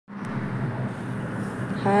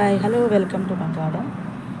Hi, hello, welcome to my garden.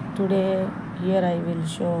 Today here I will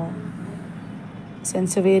show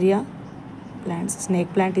Sansevieria plants.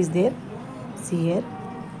 Snake plant is there. See here.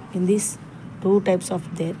 In this two types of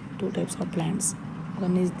plants.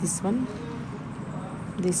 One is this one,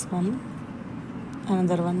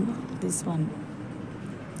 another one, this one.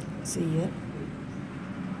 See here.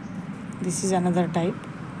 This is another type.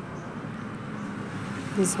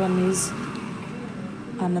 This one is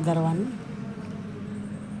another one.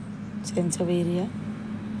 Sansevieria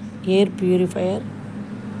air purifier.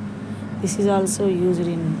 This is also used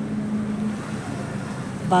in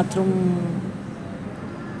bathroom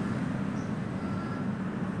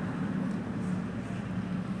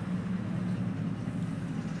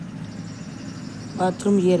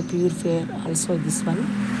air purifier. Also this one.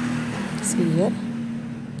 See here.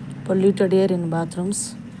 Polluted air in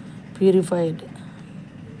bathrooms purified.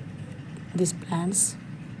 These plants.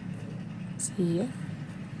 See here.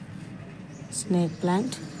 Snake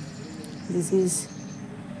plant. This is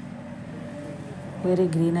very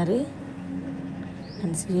greenery.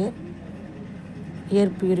 And see here, air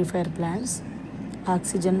purifier plants.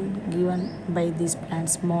 Oxygen given by these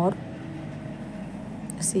plants more.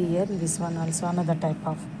 See here, this one also another type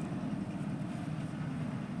of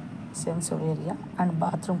Sansevieria. And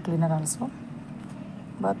bathroom cleaner also.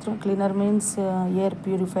 Bathroom cleaner means air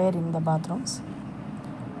purifier in the bathrooms.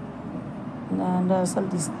 And also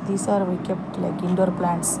these are we kept like indoor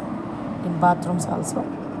plants in bathrooms also.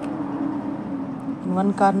 In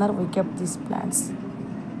one corner we kept these plants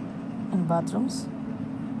in bathrooms.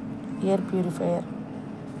 Air purifier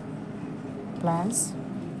plants,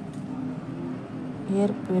 air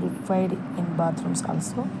purified in bathrooms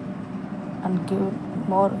also, and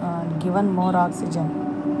given more oxygen.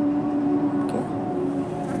 Okay.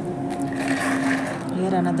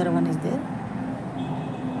 Here another one is there.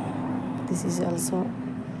 This is also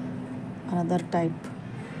another type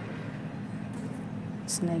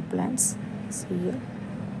snake plants. See here.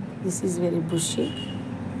 This is very bushy.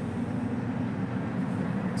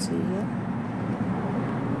 See here.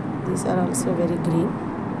 These are also very green.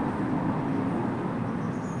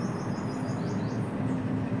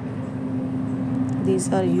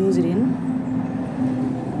 These are used in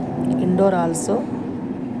indoor also,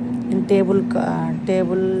 in table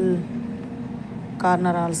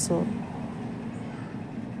corner also,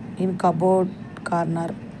 in cupboard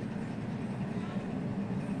corner,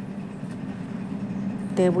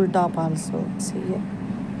 tabletop also. See here.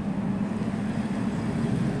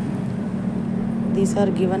 These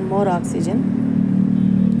are given more oxygen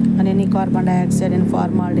and any carbon dioxide and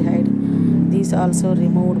formaldehyde. These also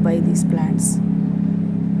removed by these plants.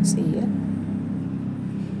 See here.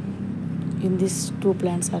 In these two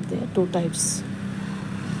plants are there, two types.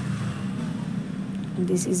 And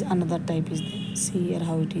this is another type is there. See here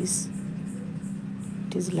how it is.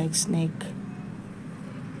 It is like snake.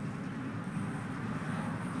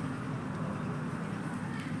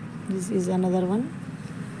 This is another one.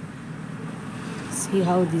 See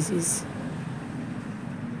how this is.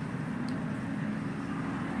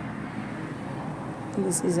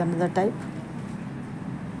 This is another type.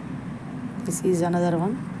 This is another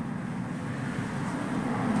one.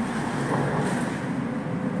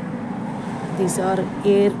 These are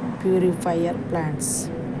air purifier plants.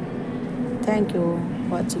 Thank you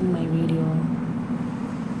for watching my video.